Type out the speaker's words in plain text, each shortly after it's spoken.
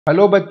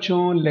Hello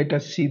bachon, let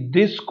us see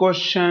this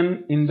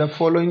question. In the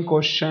following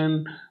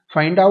question,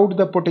 find out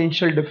the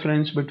potential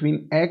difference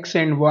between X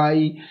and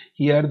Y.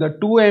 Here the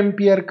 2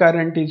 ampere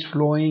current is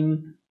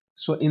flowing.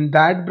 So in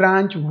that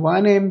branch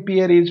 1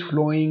 ampere is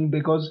flowing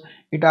because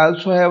it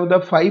also have the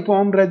 5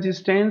 ohm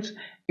resistance.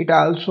 It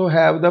also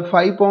have the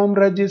 5 ohm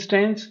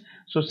resistance.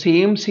 So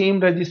same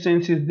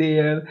resistance is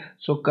there.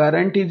 So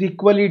current is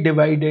equally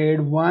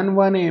divided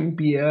 1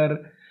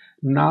 ampere.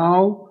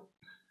 Now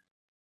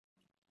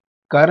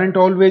current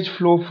always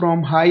flow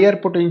from higher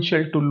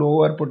potential to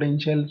lower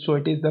potential, so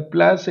it is the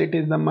plus, it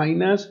is the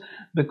minus,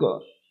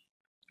 because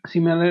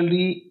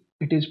similarly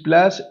it is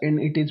plus and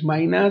it is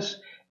minus.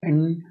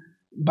 And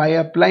by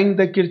applying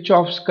the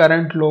Kirchhoff's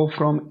current law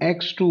from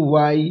X to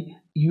Y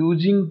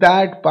using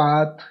that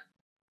path,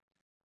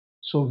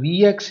 so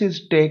Vx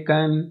is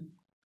taken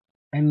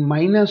and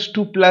minus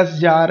to plus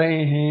जा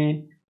रहे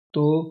हैं,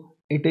 तो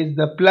it is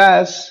the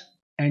plus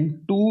and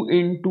 2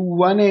 into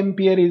 1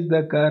 ampere is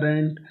the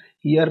current.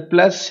 Here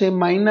plus से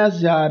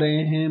minus जा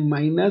रहे हैं,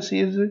 minus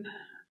is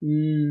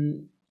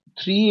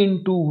 3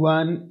 into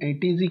 1,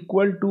 it is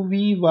equal to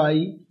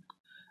Vy.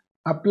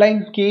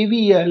 Applying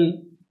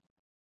KVL,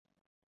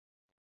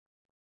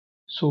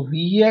 so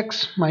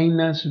Vx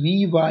minus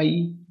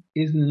Vy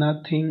is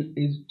nothing,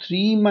 is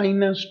 3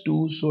 minus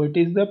 2, so it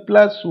is the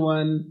plus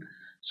 1.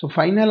 So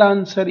final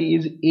answer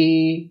is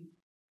A,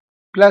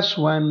 plus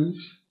 1.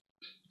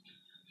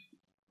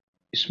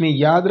 इसमें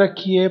याद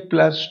रखिए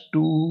plus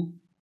 2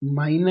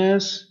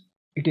 minus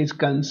it is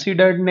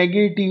considered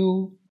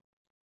negative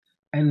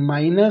and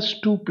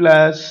minus 2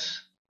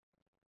 plus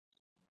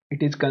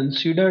it is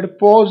considered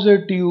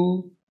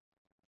positive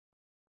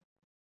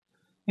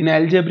in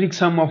algebraic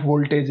sum of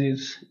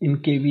voltages in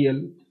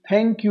KVL.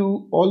 Thank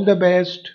you. All the best.